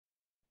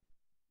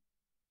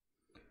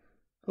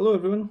Hello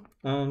everyone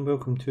and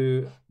welcome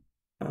to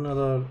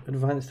another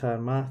Advanced Higher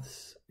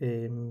Maths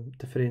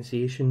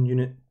differentiation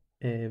unit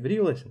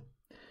video lesson.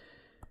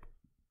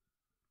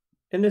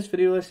 In this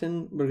video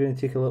lesson we're going to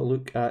take a little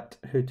look at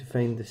how to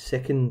find the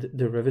second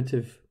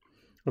derivative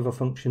of a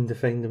function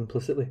defined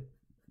implicitly.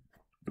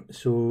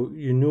 So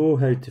you know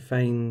how to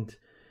find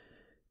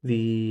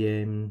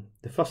the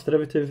first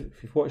derivative.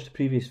 If you've watched the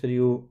previous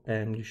video,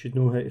 you should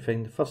know how to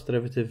find the first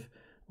derivative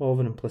of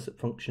an implicit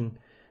function.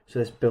 So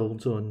this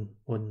builds on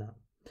that.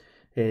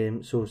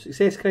 So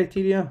success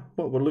criteria,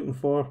 what we're looking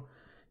for,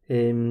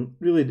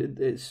 really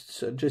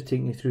it's just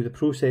taking you through the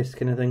process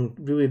kind of thing.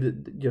 Really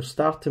your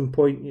starting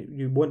point,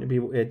 you want to be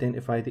able to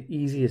identify the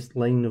easiest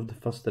line of the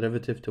first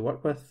derivative to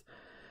work with.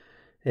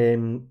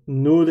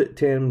 Know that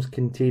terms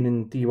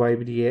containing dy by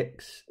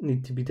dx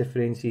need to be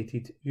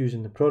differentiated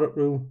using the product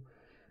rule,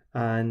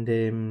 and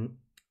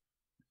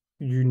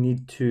you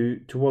need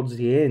to, towards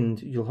the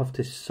end, you'll have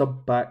to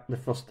sub back the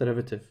first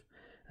derivative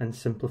and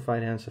simplify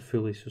the answer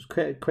fully. So it's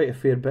quite a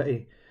fair bit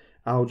of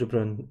algebra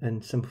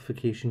and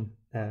simplification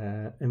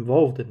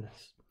involved in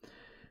this.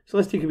 So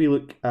let's take a wee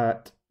look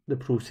at the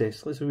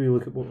process. Let's have a wee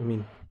look at what we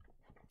mean.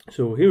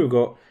 So here we've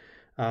got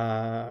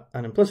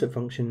an implicit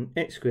function,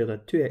 x squared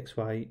add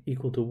 2xy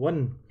equal to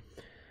 1.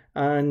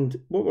 And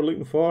what we're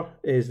looking for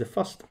is the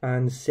first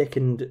and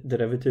second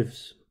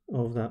derivatives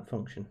of that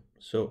function.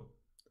 So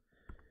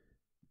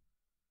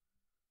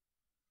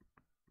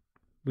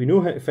we know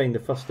how to find the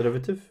first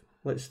derivative.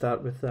 Let's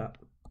start with that.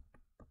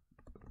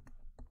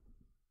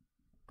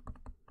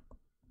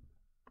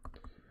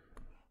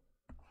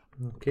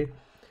 Okay,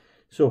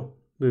 so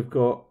we've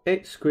got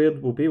x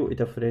squared, we'll be able to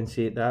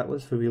differentiate that.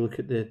 Let's have a look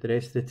at the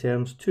rest of the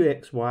terms.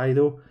 2xy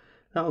though,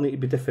 that'll need to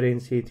be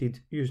differentiated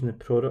using the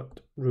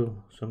product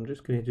rule. So I'm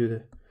just going to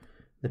do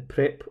the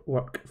prep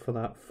work for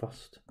that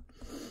first.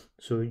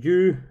 So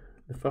u,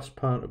 the first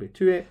part will be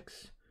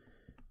 2x,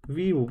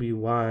 v will be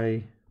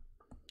y,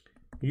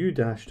 u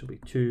dashed will be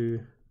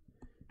 2,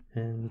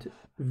 and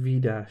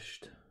v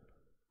dashed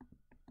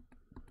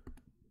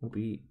will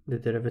be the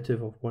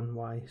derivative of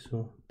 1y,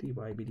 so dy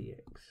by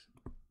dx.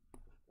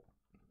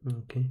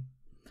 Okay,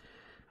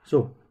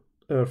 so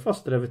our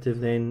first derivative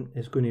then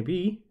is going to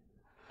be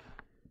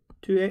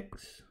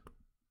 2x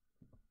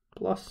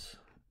plus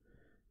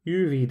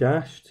uv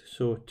dashed,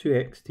 so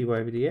 2x dy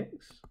by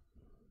dx,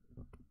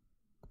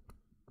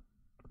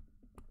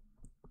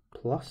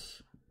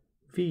 plus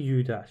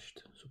vu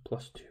dashed, so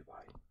plus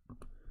 2y,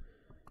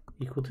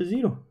 equal to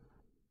 0.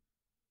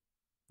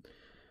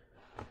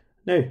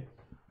 Now,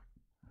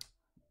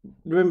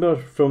 remember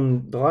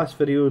from the last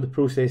video, the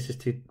process is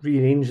to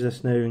rearrange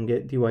this now and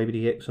get dy by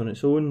dx on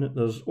its own.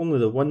 There's only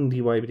the one dy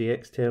by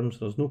dx terms,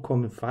 there's no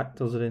common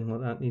factors or anything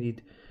like that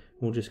needed.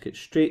 We'll just get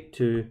straight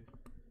to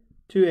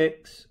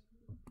 2x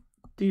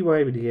dy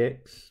by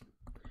dx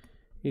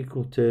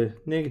equal to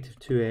negative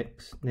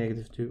 2x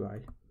negative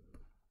 2y.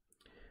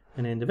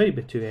 And then divide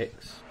by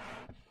 2x,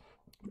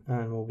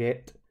 and we'll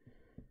get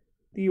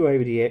dy by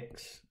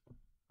dx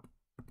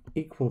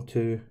equal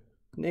to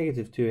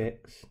negative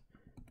 2x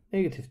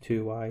negative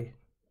 2y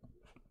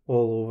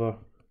all over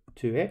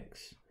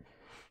 2x.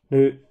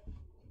 Now,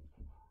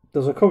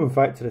 there's a common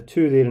factor of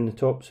 2 there in the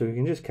top, so we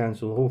can just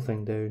cancel the whole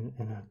thing down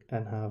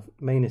and have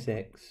minus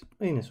x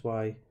minus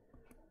y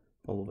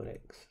all over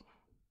x.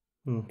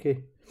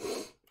 Okay,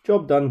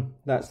 job done.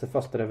 That's the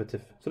first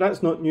derivative. So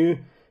that's not new.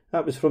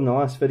 That was from the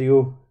last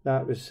video.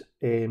 That was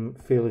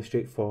fairly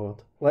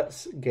straightforward.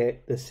 Let's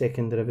get the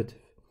second derivative.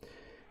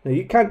 Now,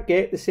 you can't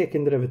get the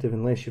second derivative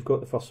unless you've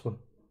got the first one.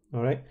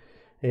 All right.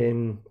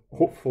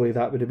 Hopefully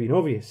that would have been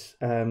obvious.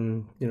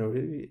 You know,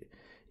 you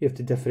have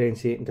to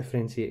differentiate and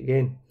differentiate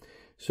again.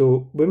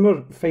 So when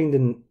we're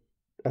finding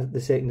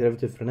the second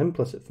derivative for an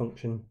implicit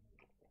function,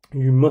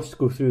 you must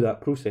go through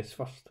that process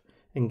first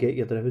and get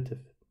your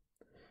derivative.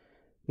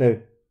 Now,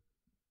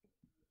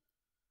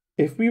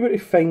 if we were to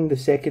find the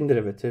second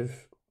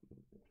derivative,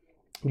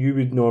 you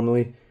would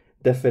normally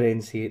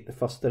differentiate the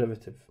first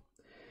derivative.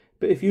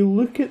 But if you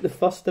look at the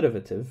first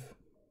derivative,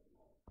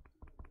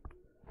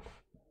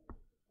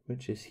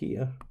 which is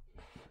here,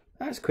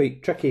 that's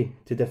quite tricky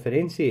to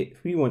differentiate.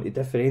 If we want to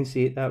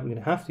differentiate that, we're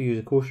going to have to use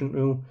a quotient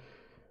rule,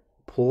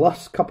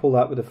 plus couple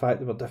that with the fact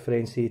that we're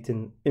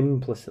differentiating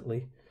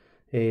implicitly.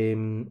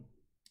 Then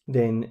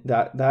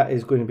that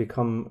is going to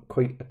become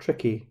quite a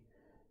tricky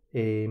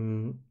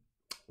thing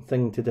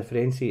to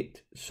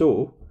differentiate.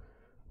 So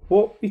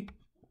what we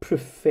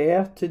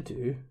prefer to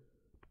do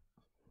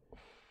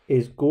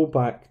is go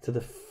back to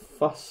the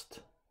first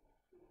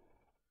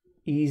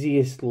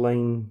easiest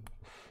line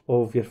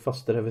of your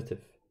first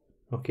derivative.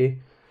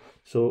 Okay,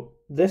 so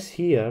this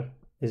here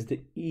is the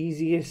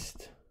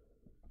easiest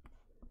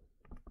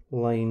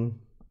line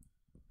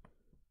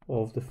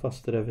of the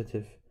first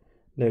derivative.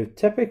 Now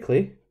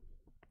typically,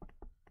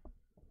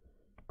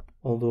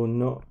 although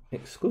not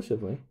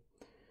exclusively,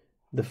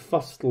 the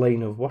first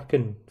line of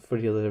working for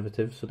your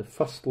derivative, so the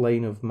first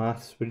line of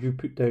maths where you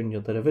put down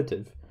your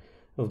derivative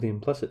of the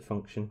implicit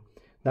function,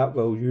 that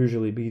will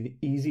usually be the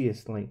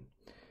easiest line.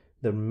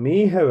 There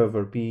may,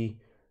 however,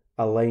 be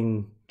a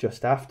line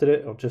just after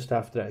it or just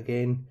after it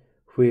again,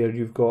 where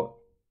you've got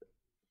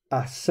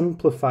a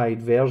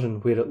simplified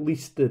version where at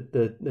least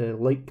the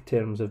like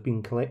terms have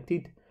been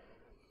collected.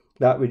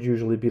 That would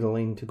usually be the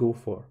line to go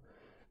for.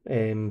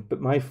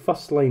 But my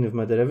first line of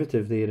my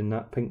derivative there in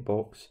that pink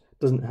box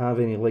doesn't have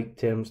any like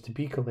terms to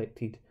be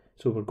collected,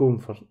 so we're going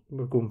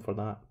for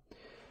that.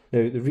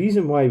 Now the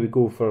reason why we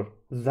go for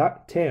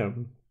that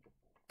term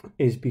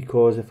is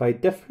because if I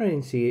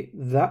differentiate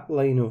that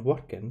line of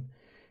working,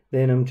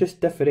 then I'm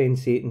just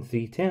differentiating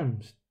three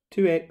terms: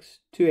 2x,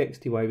 2x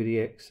dy by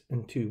dx,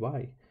 and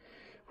 2y.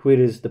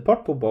 Whereas the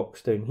purple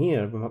box down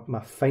here, my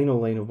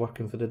final line of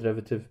working for the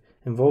derivative,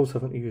 involves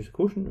having to use the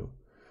quotient rule.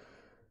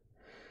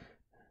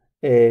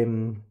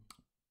 And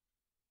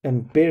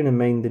bearing in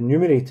mind the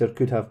numerator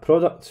could have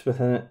products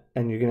within it,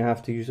 and you're going to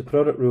have to use the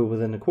product rule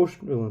within the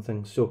quotient rule and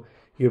things. So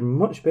you're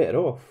much better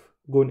off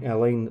going to a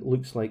line that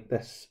looks like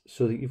this,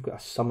 so that you've got a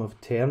sum of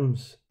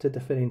terms to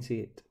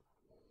differentiate.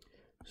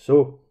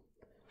 So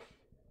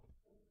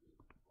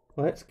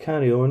let's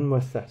carry on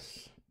with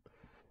this.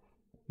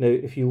 Now,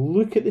 if you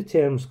look at the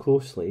terms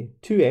closely,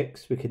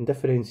 2x, we can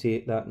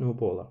differentiate that, no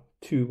bother.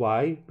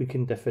 2y, we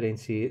can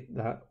differentiate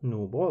that,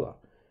 no bother.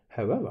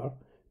 However,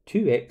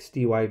 2x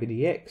dy by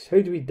dx,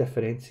 how do we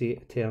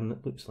differentiate a term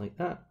that looks like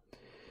that?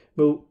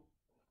 Well,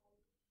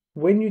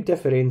 when you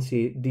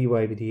differentiate dy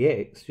by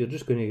dx, you're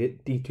just going to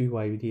get d2y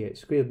by dx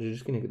squared. You're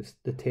just going to get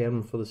the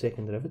term for the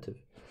second derivative.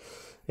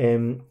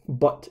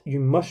 But you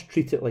must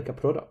treat it like a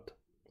product,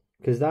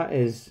 because that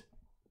is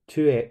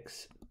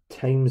 2x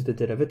times the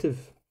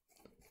derivative.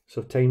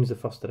 So times the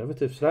first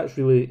derivative. So that's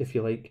really, if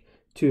you like,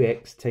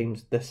 2x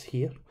times this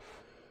here.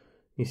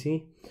 You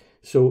see?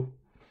 So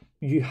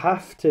you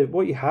have to,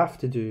 what you have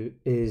to do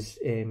is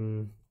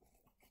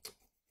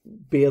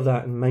bear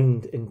that in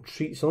mind and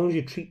treat, as long as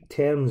you treat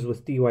terms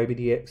with dy by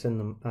dx in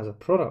them as a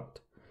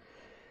product,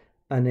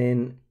 and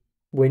then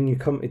when you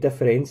come to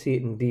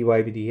differentiating dy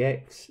by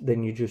dx,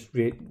 then you just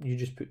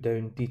put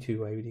down d2y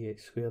by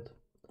dx squared.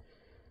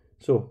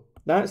 So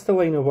that's the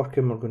line of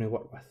working we're going to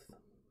work with.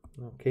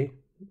 Okay,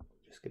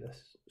 just get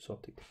this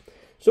sorted.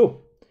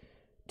 So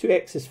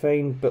 2x is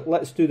fine, but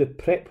let's do the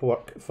prep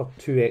work for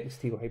 2x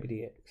dy by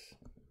dx.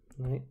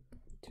 Right,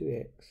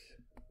 2x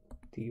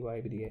dy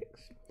by dx.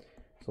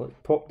 So let's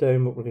pop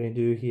down what we're going to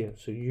do here.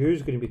 So u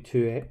is going to be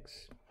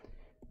 2x,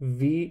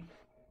 v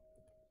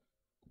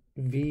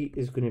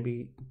is going to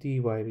be dy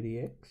by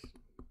dx,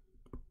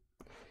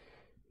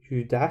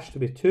 u dash to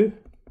be 2,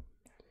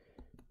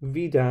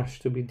 v dash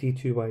to be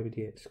d2y by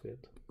dx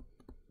squared.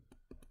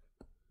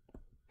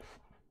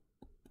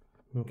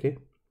 Okay,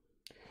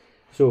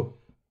 so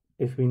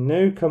if we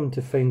now come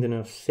to finding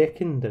our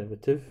second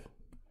derivative,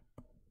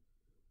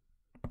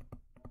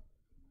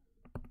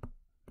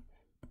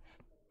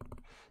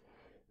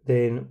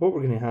 then what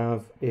we're going to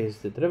have is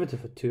the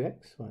derivative of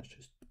 2x, so that's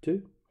just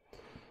 2.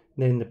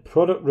 Then the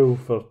product rule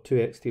for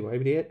 2x dy by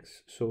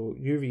dx, so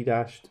uv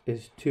dashed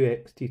is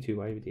 2x d2y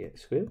by dx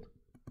squared.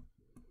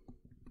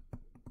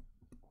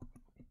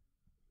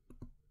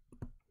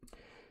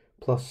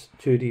 Plus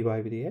 2 dy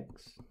by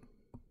dx.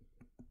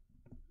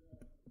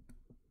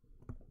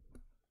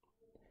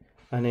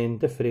 And then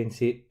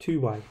differentiate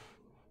 2y.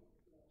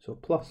 So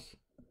plus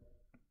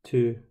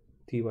 2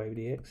 dy by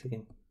dx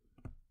again,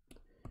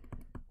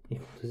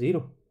 equal to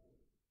 0.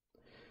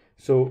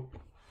 So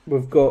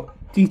we've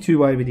got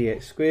d2y by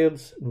dx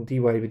squareds and dy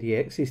by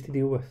dx's to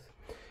deal with.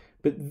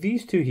 But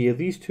these two here,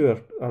 these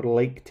two are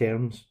like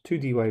terms. 2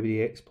 dy by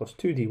dx plus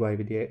 2 dy by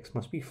dx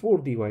must be 4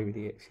 dy by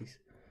dx's.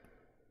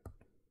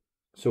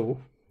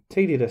 So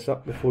tidy this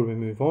up before we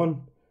move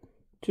on.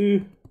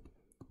 2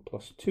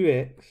 plus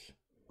 2x,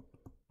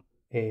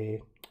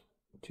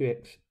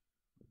 2x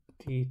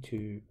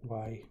d2y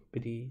by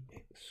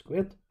dx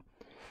squared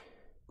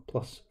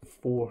plus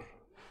 4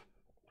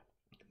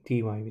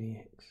 dy by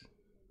dx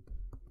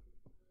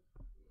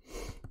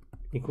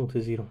equal to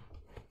 0.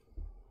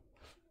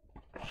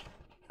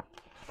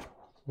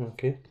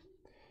 Okay,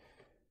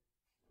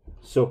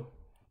 so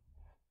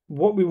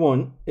what we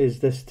want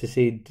is this to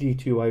say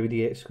d2y by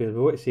dx squared.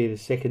 We want to say the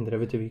second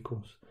derivative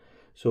equals.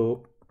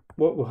 So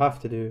what we'll have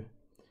to do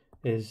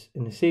is,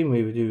 in the same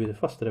way we do with the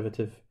first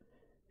derivative,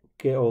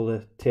 get all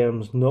the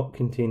terms not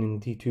containing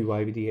d2y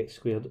by dx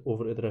squared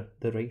over to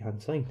the right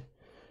hand side.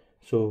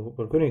 So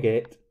we're going to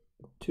get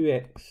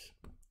 2x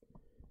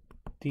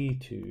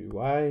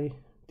d2y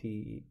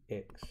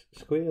dx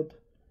squared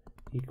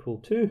equal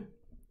to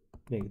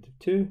negative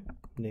 2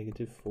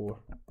 negative 4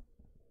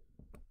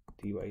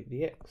 dy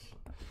dx.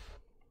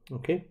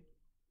 Okay,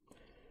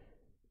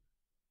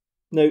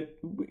 now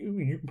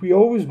we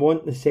always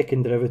want the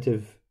second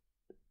derivative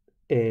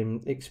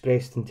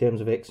expressed in terms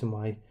of x and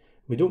y.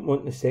 We don't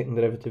want the second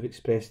derivative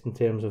expressed in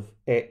terms of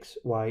x,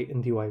 y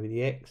and dy by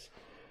dx.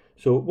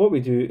 So what we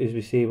do is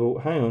we say, well,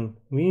 hang on,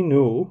 we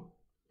know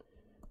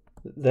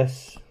that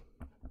this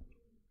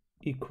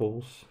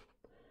equals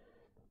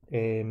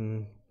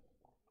negative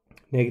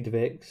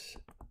x,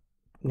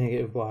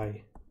 negative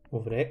y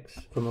over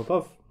x from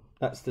above.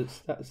 That's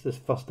this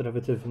first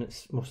derivative in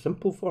its most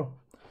simple form.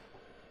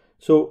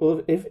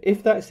 So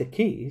if that's the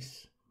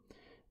case,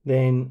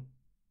 then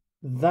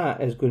that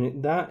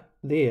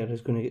there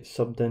is going to get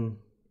subbed in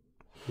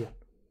here.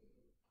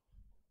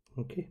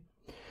 Okay,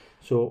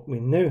 so we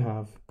now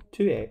have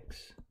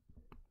 2x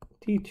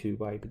d2y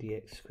by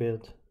dx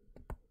squared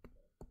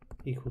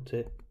equal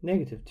to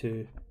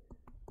 -2,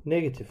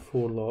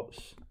 -4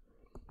 lots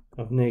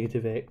of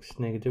negative x,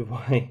 negative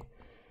y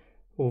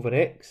over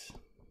x,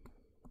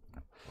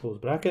 close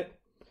bracket.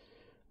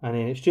 And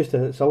then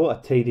it's a lot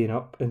of tidying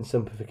up and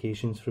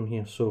simplifications from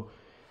here. So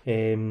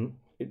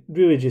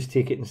really just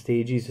take it in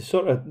stages. The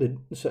sort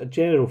of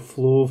general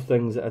flow of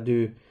things that I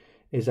do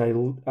is I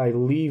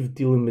leave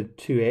dealing with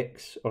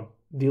 2x or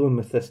dealing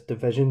with this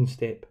division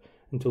step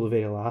until the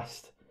very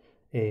last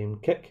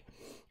kick.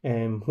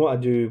 What I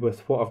do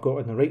with what I've got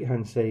on the right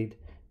hand side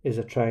is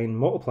I try and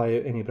multiply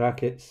out any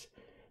brackets.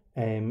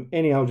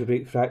 Any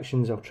algebraic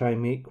fractions I'll try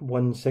and make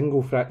one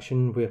single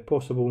fraction where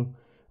possible,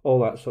 all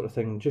that sort of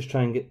thing. Just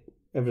try and get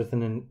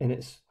everything in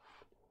its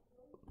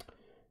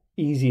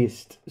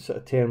easiest sort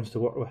of terms to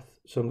work with.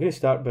 So I'm going to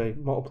start by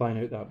multiplying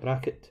out that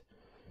bracket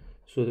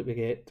so that we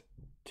get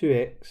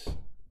 2x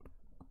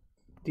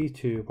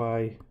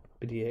d2y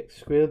by dx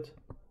squared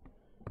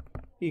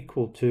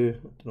equal to,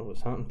 I don't know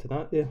what's happened to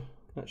that there,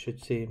 that should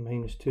say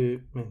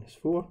 -2 minus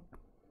 4.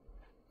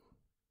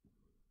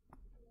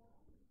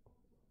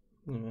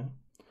 Yeah,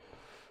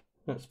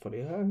 that's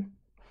funny.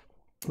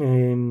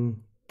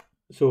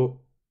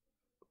 So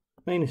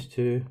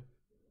 -2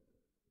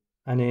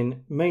 and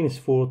then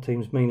 -4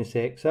 times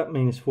 -x. That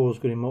 -4 is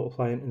going to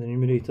multiply into the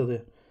numerator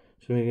there.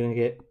 So we're going to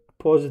get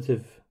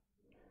positive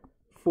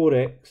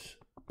 4x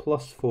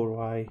plus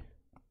 4y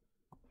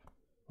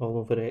all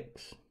over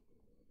x.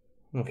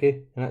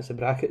 Okay, and that's the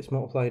brackets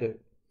multiplied out.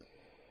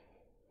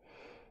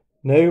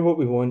 Now what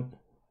we want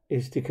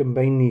is to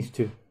combine these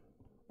two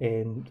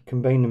and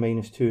combine the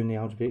 -2 in the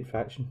algebraic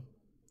fraction.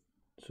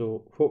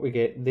 So what we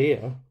get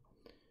there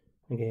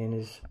again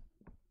is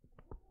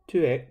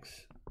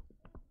 2x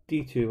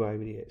d2y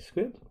by dx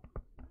squared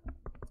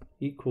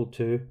equal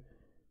to,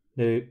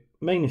 now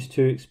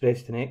 -2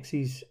 expressed in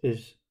x's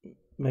is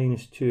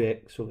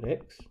 -2x over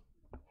x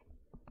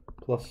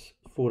plus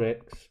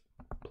 4x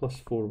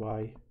plus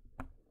 4y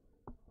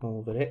all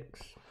over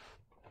x.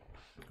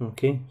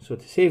 Okay, so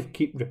to save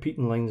keep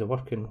repeating lines of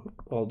working,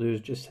 all I'll do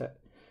is just hit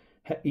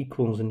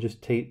equals and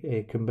just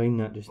combine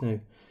that just now.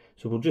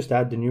 So we'll just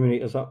add the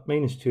numerators up.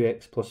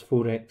 -2x plus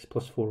 4x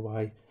plus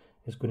 4y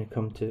is going to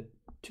come to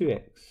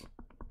 2x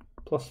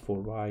plus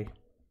 4y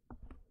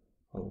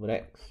all over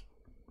x.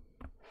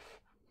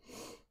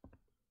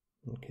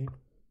 Okay.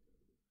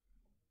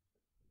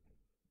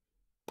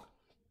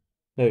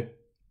 Now,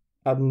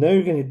 I'm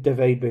now going to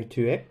divide by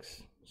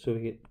 2x. So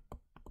we get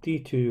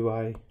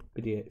d2y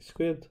by dx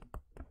squared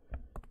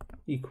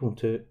equal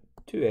to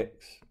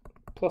 2x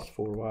plus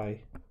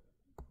 4y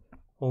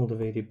all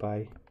divided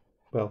by,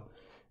 well,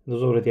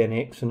 there's already an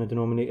x in the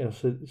denominator,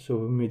 so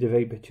when we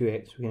divide by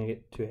 2x, we're going to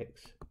get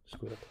 2x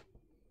squared.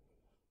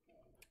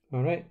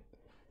 Alright,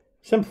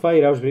 simplify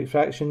your algebraic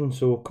fraction,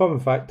 so common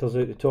factors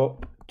out the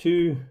top,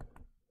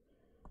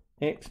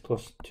 2x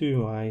plus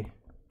 2y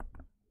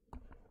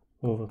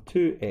over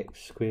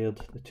 2x squared,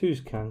 the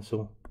 2's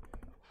cancel,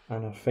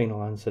 and our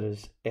final answer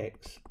is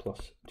x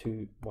plus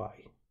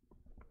 2y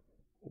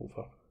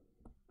over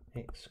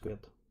x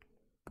squared.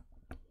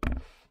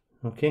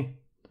 Okay,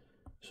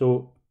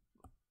 so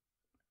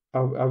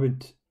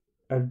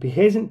I'd be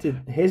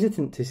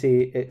hesitant to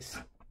say it's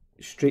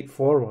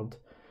straightforward,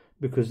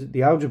 because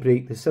the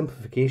algebraic, the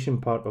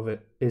simplification part of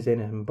it is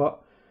anything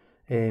but,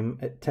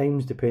 at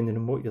times depending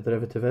on what your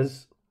derivative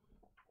is.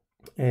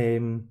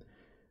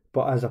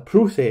 But as a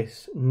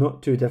process,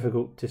 not too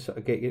difficult to sort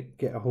of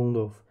get a hold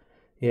of.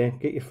 Yeah,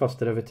 get your first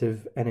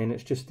derivative, and then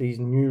it's just these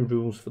new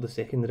rules for the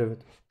second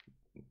derivative.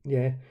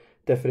 Yeah,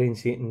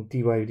 differentiating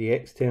dy by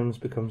dx terms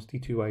becomes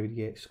d2y by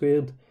dx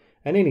squared,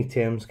 and any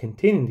terms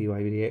containing dy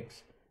by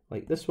dx,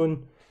 like this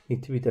one,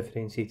 need to be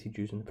differentiated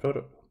using the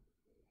product rule.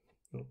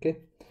 Okay,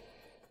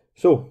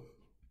 so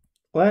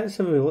let's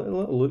have a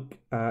little look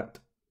at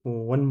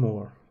one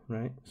more,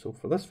 right? So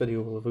for this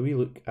video, we'll have a wee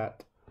look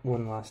at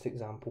one last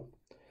example.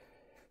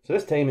 So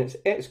this time it's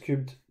x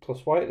cubed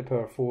plus y to the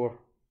power 4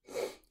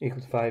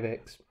 equal to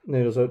 5x. Now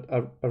there's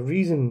a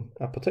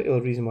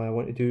particular reason why I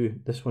want to do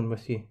this one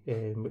with you,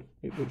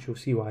 which you'll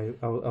see why.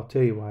 I'll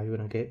tell you why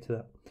when I get to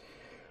that.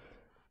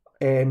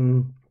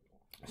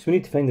 So we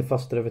need to find the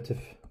first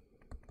derivative.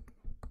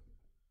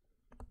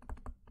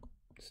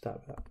 Start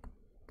with that.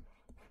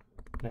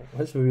 Right,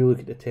 let's have a wee look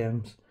at the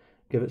terms,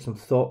 give it some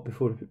thought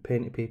before we put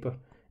pen to paper.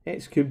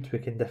 X cubed we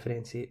can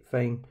differentiate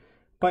fine,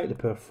 y to the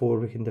power 4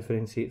 we can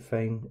differentiate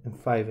fine, and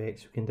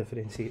 5x we can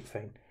differentiate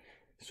fine.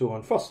 So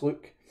on first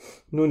look,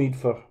 no need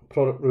for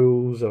product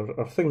rules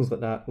or things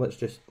like that. Let's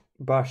just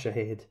bash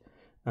ahead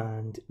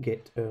and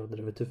get our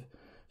derivative.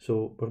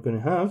 So we're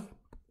going to have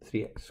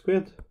 3x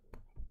squared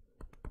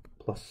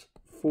plus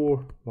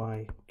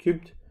 4y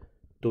cubed,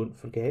 don't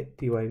forget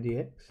dy by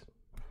dx,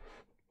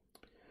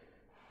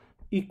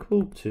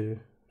 equal to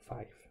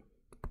 5.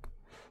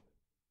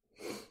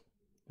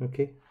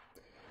 Okay,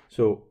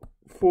 So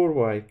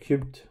 4y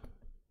cubed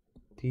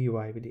dy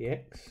by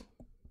dx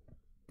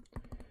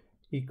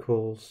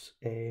equals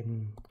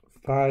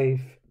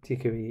 5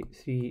 take away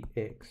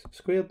 3x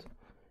squared,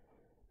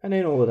 and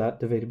then all of that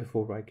divided by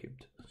 4y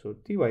cubed. So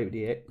dy by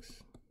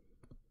dx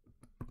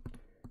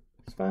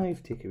is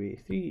 5 take away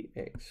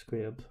 3x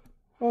squared,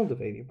 all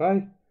divided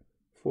by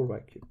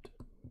 4y cubed.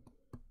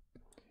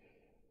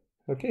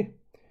 Okay,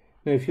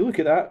 now if you look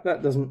at that,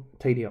 that doesn't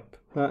tidy up.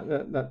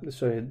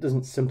 Sorry, it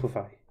doesn't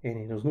simplify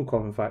any. There's no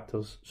common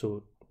factors,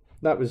 so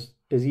that was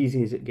as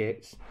easy as it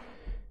gets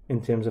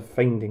in terms of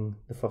finding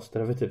the first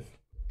derivative.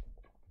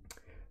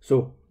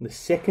 So the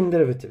second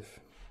derivative.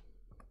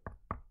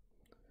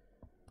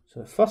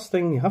 So the first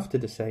thing you have to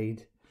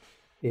decide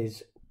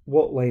is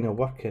what line of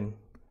working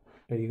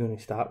are you going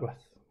to start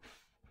with.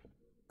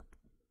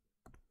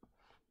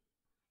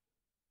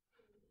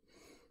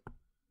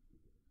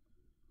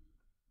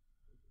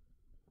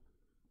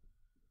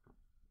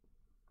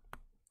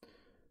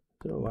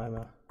 I don't know why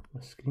my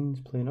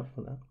screen's playing up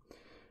like that.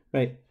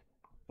 Right,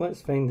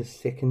 let's find the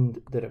second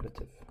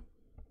derivative.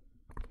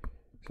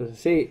 So as I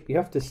say, you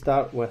have to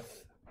start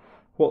with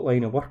what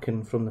line of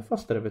working from the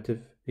first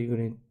derivative are you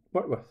going to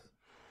work with,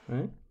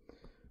 right?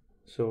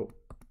 So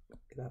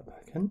get that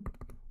back in.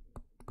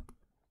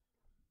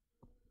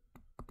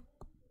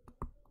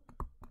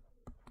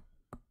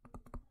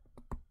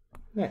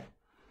 Right.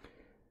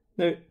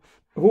 Now,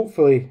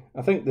 hopefully,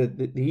 I think that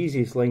the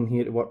easiest line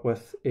here to work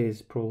with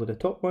is probably the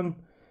top one.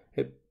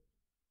 It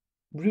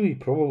really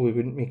probably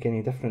wouldn't make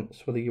any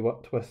difference whether you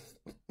worked with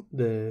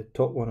the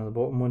top one or the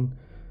bottom one.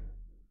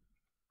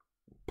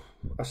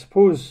 I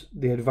suppose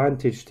the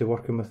advantage to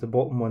working with the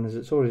bottom one is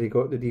it's already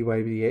got the dy by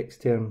dx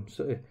term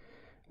sort of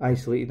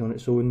isolated on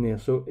its own there,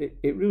 so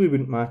it really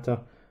wouldn't matter.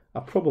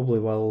 I probably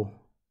will,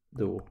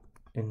 though,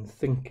 in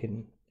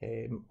thinking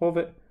of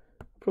it,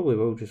 probably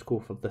will just go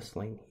for this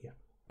line here.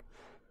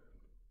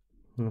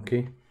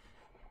 Okay.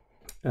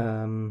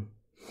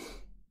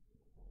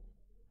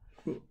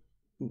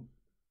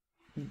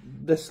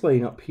 This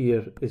line up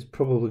here is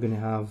probably going to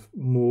have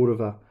more of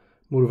a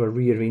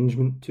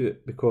rearrangement to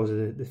it because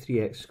of the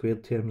 3x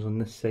squared terms on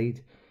this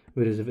side,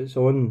 whereas if it's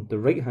on the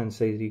right hand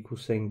side of the equal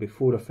sign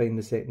before I find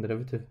the second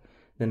derivative,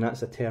 then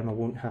that's a term I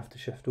won't have to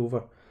shift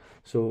over.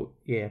 So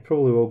yeah,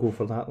 probably will go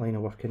for that line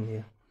of work in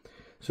there.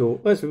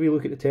 So let's have a wee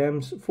look at the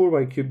terms.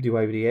 4y cubed dy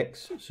by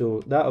dx,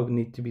 so that will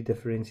need to be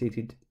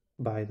differentiated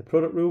by the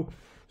product rule.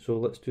 So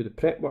let's do the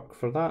prep work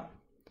for that.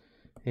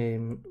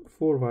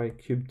 4y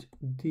cubed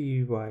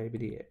dy by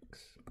dx.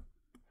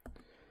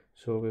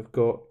 So we've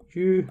got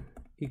u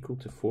equal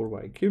to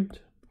 4y cubed,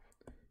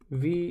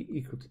 v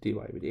equal to dy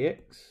by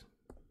dx.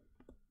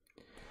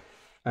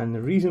 And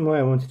the reason why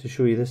I wanted to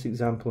show you this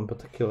example in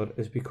particular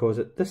is because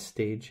at this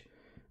stage,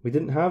 we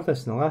didn't have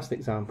this in the last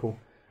example,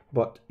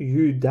 but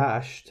u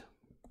dashed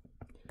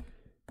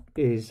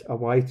is a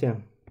y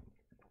term.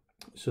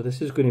 So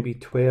this is going to be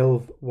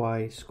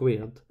 12y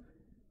squared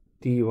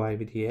dy by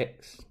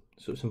dx.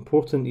 So it's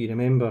important that you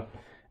remember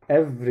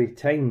every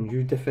time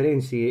you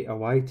differentiate a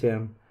y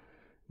term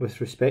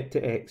with respect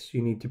to x,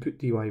 you need to put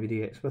dy by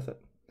dx with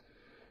it.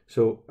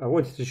 So I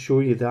wanted to show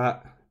you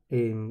that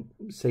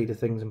side of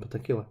things in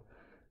particular.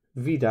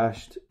 V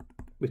dashed,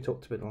 we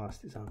talked about in the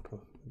last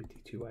example, would be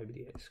d2y by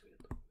dx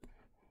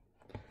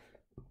squared.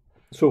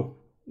 So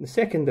the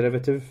second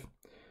derivative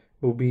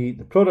will be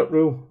the product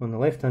rule on the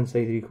left hand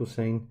side of the equal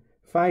sign.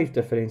 5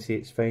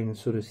 differentiates fine, and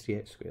so does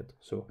 3x squared.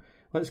 So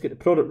let's get the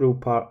product rule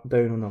part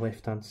down on the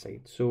left hand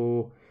side.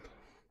 So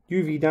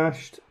uv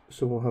dashed,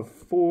 so we'll have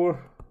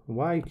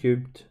 4y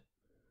cubed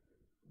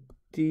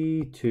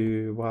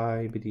d2y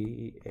by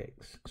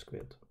dx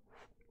squared.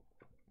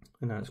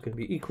 And that's going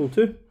to be equal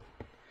to,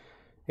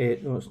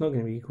 no, it's not going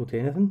to be equal to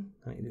anything.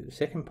 I need to do the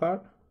second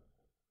part.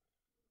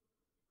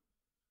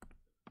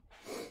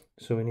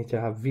 So we need to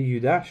have vu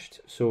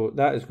dashed, so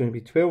that is going to be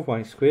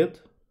 12y squared,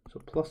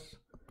 so plus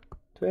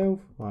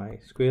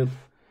 12y squared.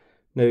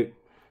 Now,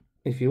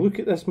 if you look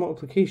at this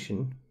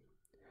multiplication,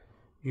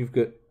 you've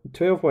got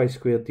 12y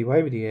squared dy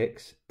by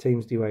dx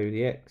times dy by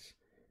dx.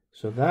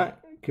 So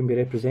that can be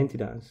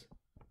represented as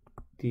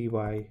dy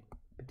by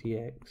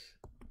dx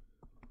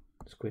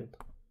squared.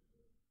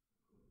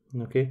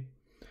 Okay,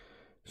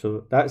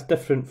 so that's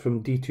different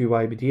from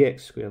d2y by dx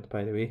squared,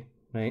 by the way,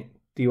 right?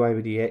 dy by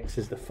dx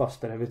is the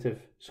first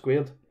derivative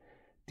squared.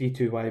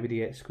 d2y by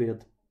dx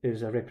squared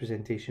is a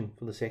representation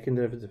for the second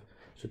derivative.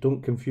 So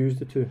don't confuse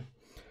the two.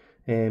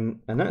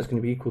 And that's going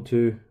to be equal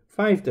to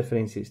 5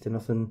 differentiates to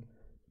nothing,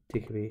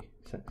 take away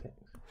 6x.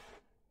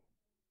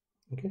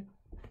 Okay,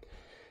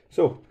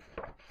 so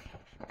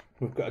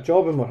we've got a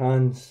job in our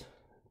hands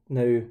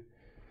now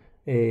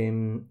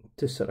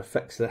to sort of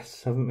fix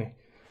this, haven't we?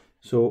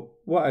 So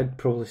what I'd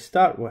probably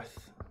start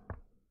with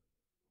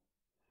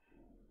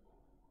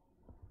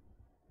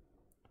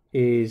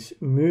is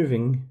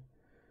moving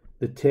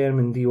the term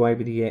in dy by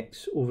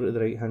dx over to the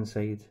right hand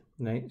side,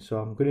 right? So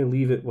I'm going to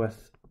leave it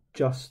with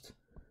just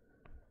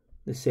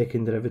the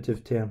second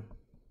derivative term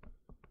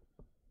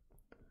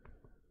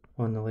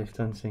on the left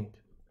hand side.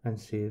 and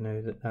say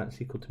now that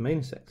that's equal to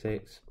minus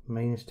 6x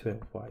minus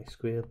 12y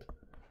squared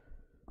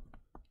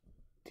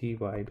dy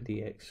by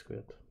dx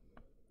squared.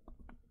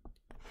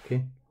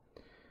 Okay,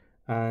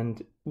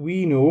 and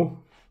we know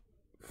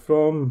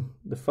from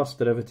the first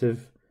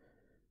derivative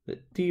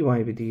that dy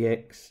by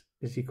dx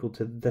is equal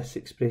to this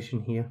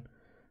expression here,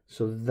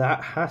 so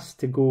that has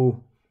to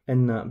go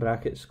in that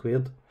bracket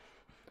squared.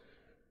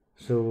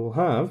 So we'll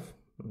have,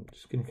 I'm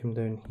just going to come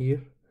down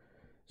here,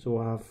 so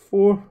we'll have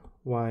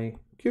 4y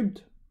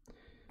cubed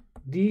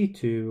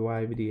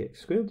d2y by dx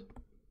squared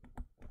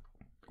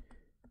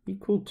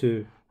equal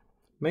to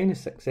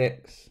minus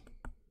 6x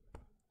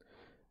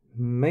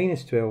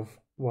minus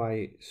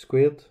 12y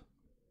squared,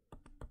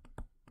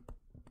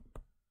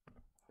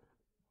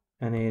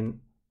 and then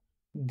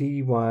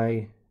dy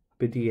by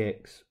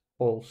dx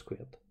all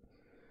squared.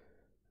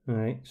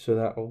 Alright, so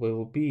that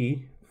will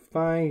be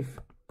 5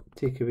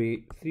 take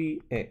away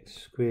 3x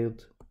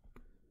squared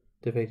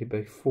divided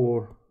by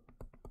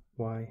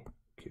 4y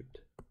cubed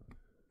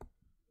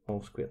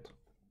all squared.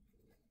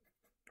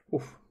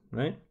 Oof,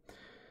 right?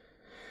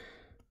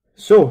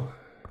 So,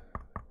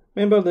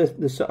 remember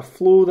the sort of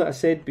flow that I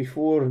said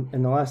before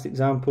in the last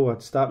example?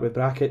 I'd start with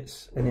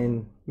brackets and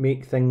then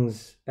make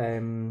things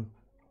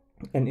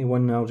into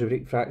one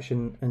algebraic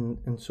fraction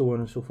and so on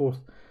and so forth.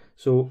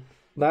 So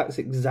that's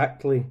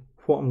exactly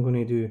what I'm going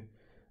to do.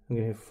 I'm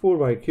going to have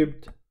 4y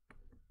cubed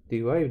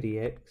dy by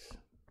dx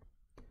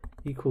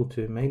equal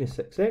to minus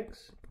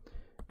 6x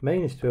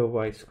minus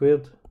 12y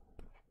squared,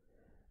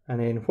 and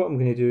then what I'm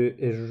going to do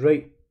is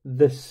write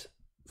this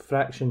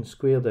fraction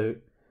squared out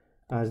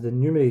as the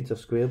numerator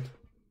squared.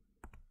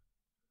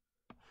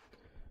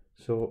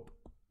 So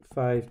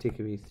 5 take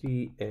away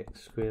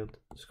 3x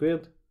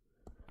squared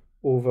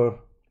over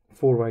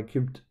 4y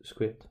cubed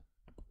squared.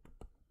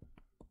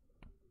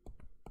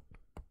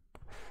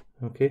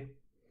 Okay,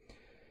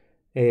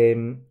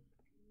 and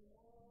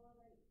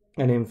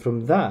then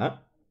from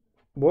that,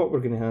 what we're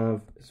going to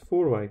have is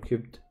 4y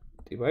cubed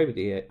dy by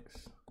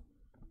dx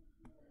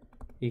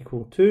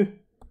equal to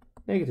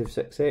negative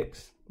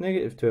 6x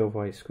negative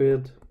 12y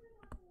squared,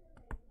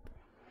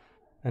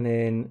 and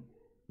then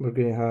we're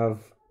going to have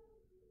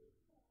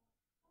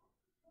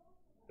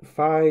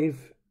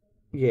 5,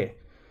 yeah,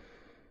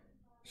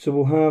 so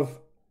we'll have,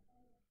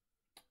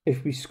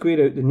 if we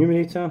square out the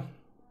numerator,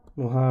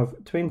 we'll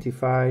have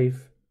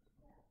 25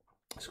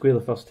 square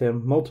the first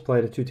term, multiply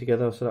the two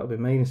together, so that'll be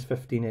minus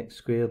 15x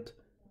squared,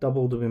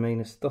 doubled will be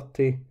minus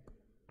 30x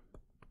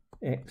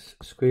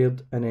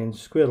squared, and then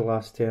square the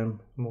last term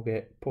and we'll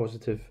get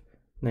positive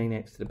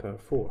 9x to the power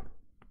 4.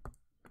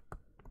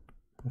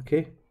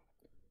 Okay,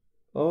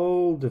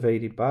 all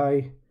divided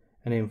by,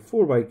 and then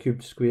 4y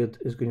cubed squared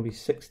is going to be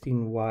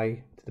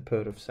 16y to the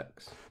power of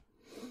 6.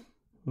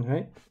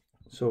 Alright,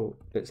 so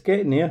it's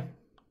getting there.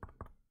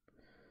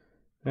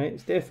 Right,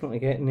 it's definitely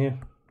getting there.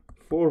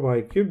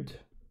 4y cubed,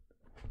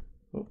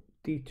 oh,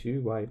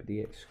 d2y by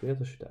dx squared,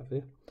 I should have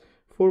there.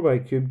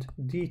 4y cubed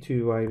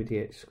d2y by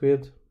dx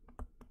squared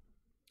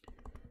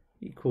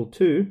equal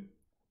to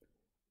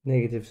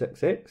negative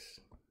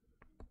 6x.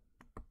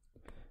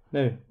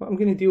 Now, what I'm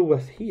going to deal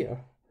with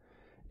here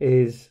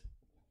is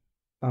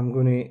I'm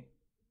going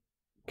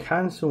to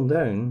cancel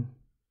down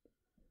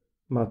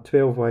my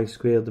 12y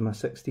squared and my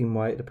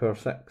 16y to the power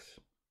 6.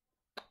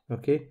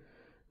 Okay,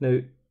 now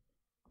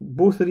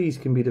both of these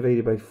can be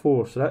divided by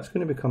 4, so that's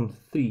going to become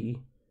 3,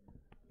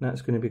 and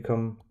that's going to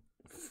become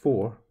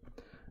 4,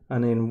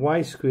 and then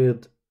y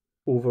squared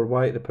over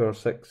y to the power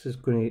 6 is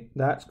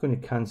that's going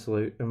to cancel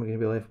out, and we're going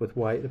to be left with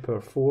y to the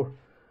power 4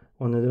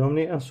 on the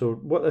denominator. So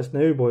what this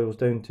now boils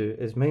down to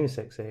is minus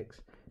 6x,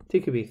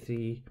 take away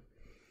 3,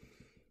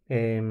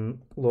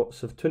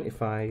 lots of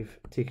 25,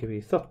 take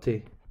away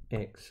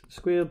 30x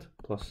squared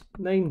plus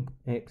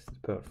 9x to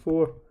the power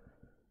 4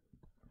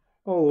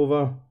 all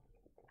over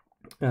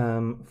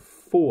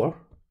 4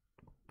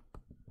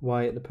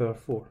 y at the power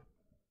 4.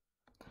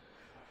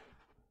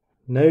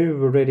 Now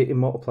we're ready to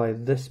multiply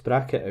this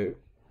bracket out.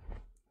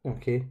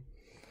 Okay,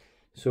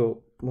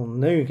 so we'll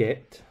now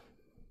get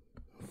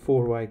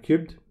 4y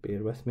cubed,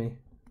 bear with me,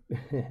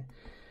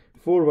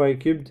 4y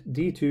cubed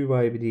d2y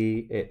by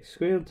dx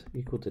squared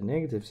equal to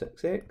negative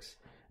 6x,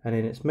 and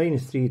then it's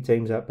minus 3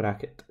 times that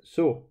bracket.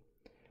 So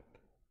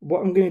what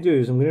I'm going to do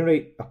is I'm going to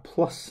write a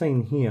plus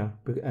sign here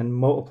and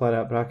multiply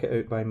that bracket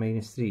out by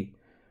minus 3.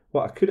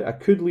 What I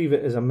could leave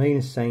it as a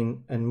minus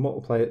sign and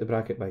multiply out the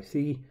bracket by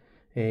 3,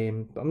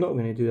 but I'm not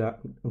going to do that.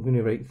 I'm going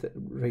to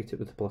write it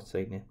with the plus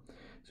sign there.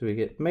 So we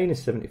get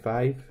minus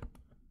 75,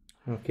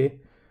 okay,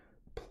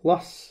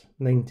 plus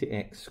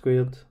 90x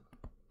squared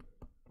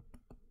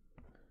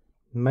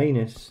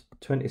minus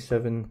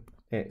 27x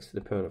to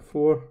the power of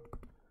 4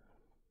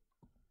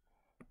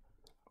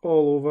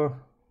 all over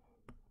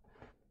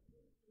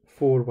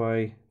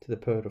 4y to the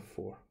power of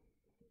 4.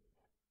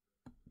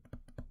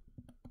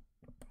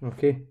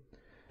 Okay,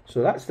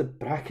 so that's the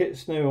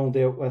brackets now all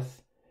dealt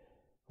with.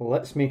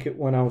 Let's make it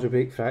one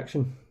algebraic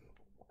fraction.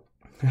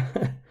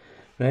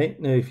 Right,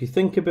 now if you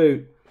think about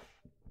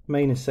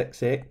minus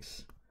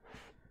 6x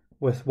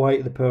with y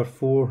to the power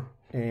 4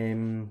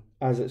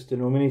 as its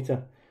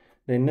denominator,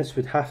 then this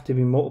would have to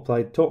be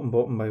multiplied top and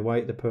bottom by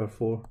y to the power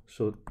 4.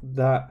 So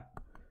that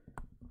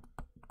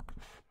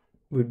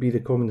would be the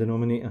common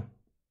denominator.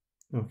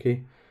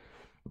 Okay,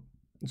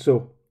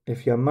 so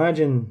if you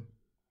imagine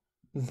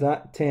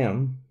that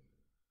term,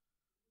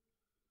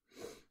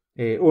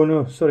 oh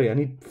no, sorry, I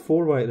need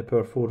 4y to the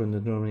power 4 in the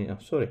denominator,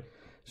 sorry.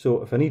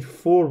 So if I need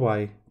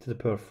 4y to the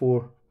power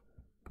 4,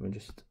 let me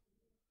just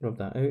rub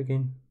that out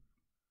again.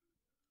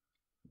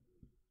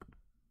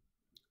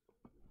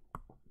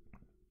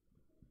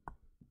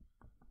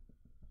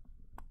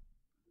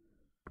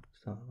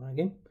 Start that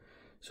again.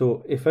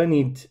 So if I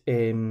need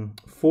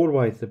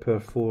 4y to the power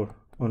 4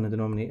 on the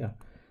denominator,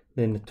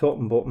 then the top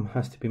and bottom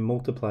has to be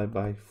multiplied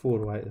by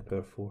 4y to the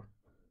power 4.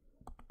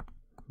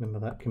 Remember,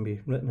 that can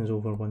be written as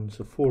over 1,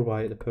 so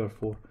 4y to the power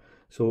 4.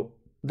 So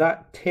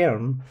that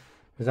term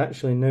is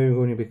actually now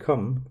going to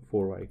become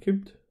 4y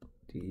cubed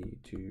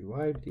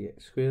d2y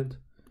dx squared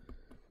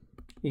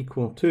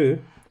equal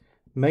to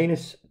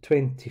minus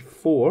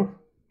 24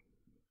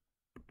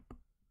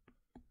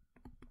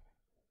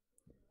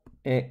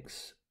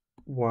 x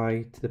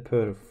y to the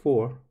power of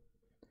 4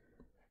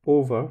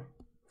 over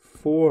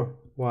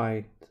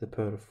 4y to the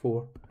power of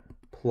 4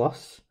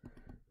 plus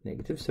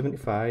negative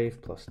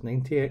 75 plus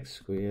 90x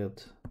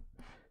squared,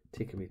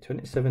 take away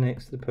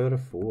 27x to the power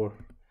of 4,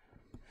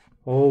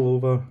 all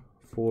over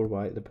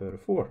 4y to the power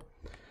of 4.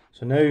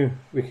 So now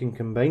we can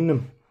combine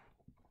them.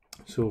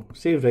 So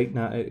save of writing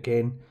that out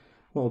again,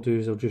 what I'll do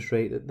is I'll just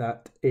write that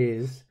that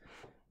is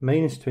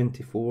minus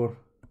 24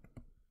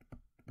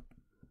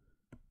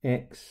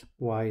 x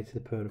y to the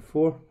power of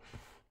 4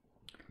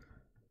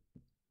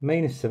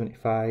 minus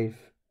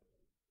 75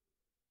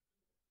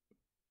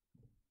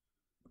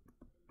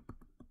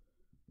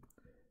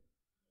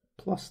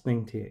 plus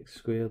 90x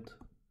squared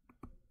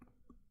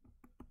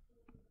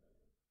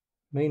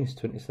minus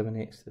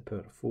 27x to the power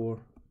of 4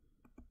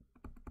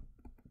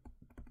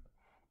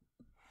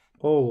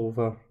 all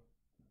over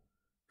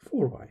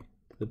 4y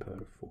to the power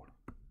of 4.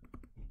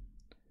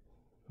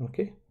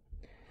 Okay,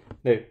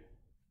 now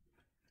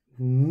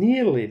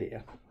nearly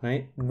there,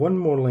 right? One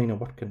more line of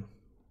working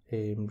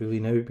really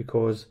now,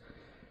 because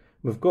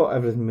we've got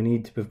everything we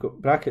need. We've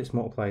got brackets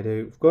multiplied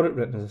out, we've got it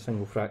written as a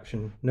single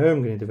fraction. Now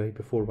I'm going to divide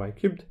by 4y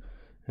cubed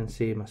and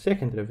say my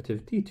second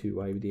derivative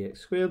d2y dx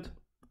squared.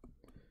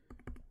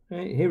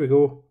 Right, here we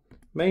go,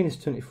 minus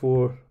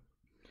 24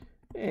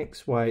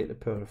 xy to the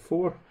power of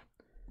 4,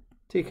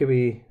 take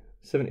away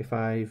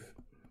 75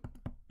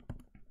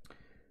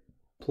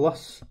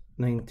 plus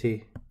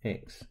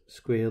 90x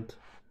squared,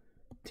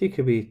 take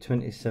away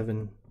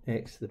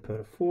 27x to the power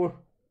of 4,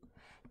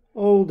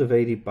 all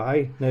divided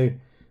by, now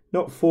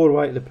not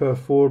 4y to the power of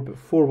 4, but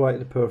 4y to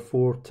the power of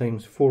 4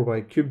 times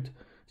 4y cubed,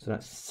 so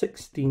that's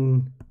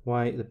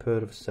 16y to the power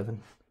of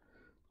 7.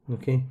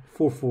 Okay,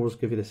 4 4's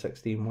give you the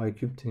 16, y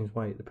cubed times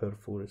y to the power of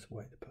 4 is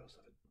y to the power of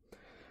 7.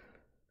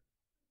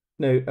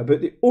 Now,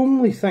 about the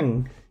only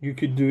thing you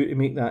could do to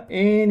make that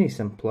any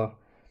simpler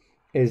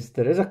is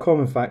there is a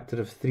common factor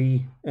of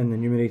 3 in the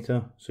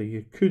numerator, so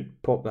you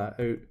could pop that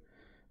out,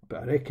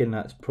 but I reckon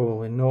that's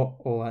probably not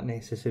all that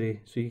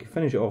necessary. So you can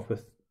finish it off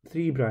with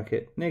 3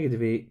 bracket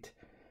negative 8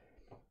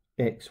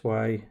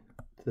 xy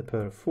to the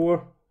power of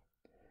 4,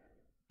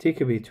 take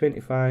away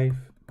 25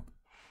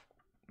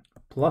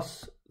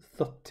 plus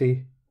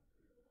 30x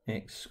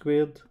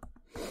squared,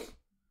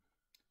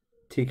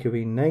 take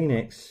away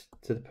 9x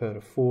to the power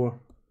of 4,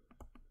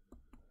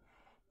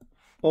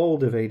 all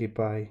divided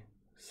by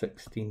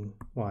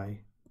 16y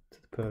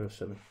to the power of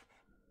 7.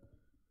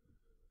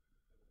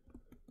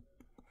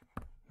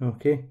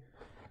 Okay,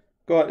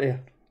 got it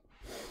there.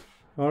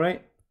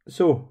 Alright,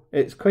 so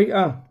it's quite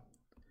a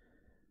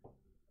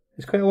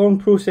long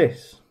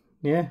process,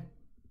 yeah.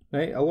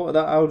 Right, a lot of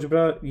that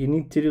algebra you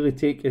need to really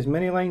take as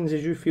many lines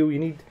as you feel you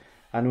need.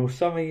 I know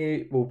some of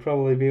you will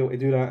probably be able to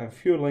do that in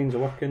fewer lines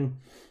of working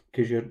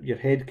because your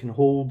head can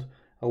hold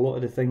a lot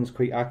of the things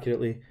quite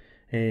accurately.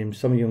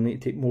 Some of you will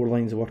need to take more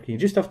lines of working. You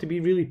just have to be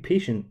really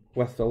patient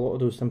with a lot of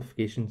those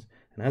simplifications.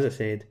 And as I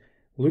said,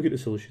 look at the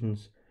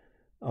solutions,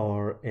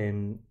 or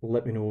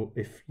let me know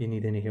if you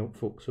need any help,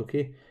 folks.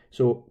 Okay,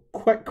 so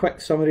quick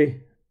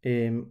summary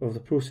of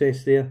the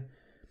process there.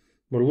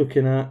 We're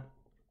looking at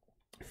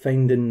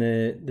finding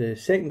the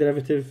second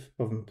derivative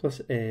of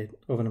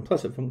an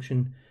implicit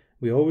function.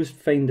 We always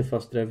find the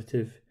first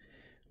derivative.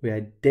 We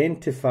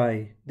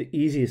identify the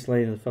easiest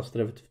line of the first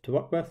derivative to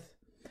work with,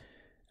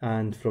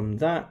 and from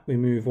that we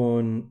move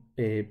on.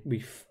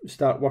 We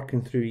start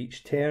working through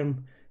each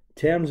term.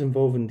 Terms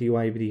involving dy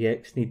by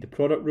dx need the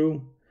product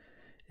rule,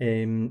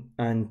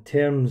 and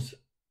terms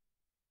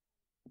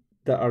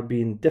that are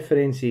being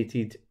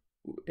differentiated,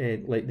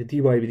 like the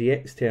dy by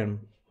dx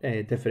term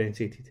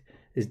differentiated,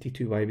 is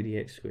d2y by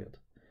dx squared.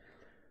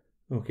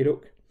 Okay,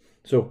 doke.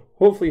 So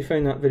hopefully you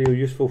found that video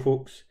useful,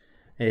 folks,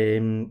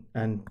 and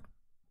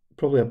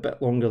probably a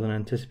bit longer than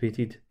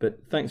anticipated, but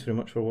thanks very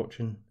much for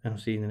watching, and I'll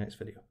see you in the next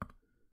video.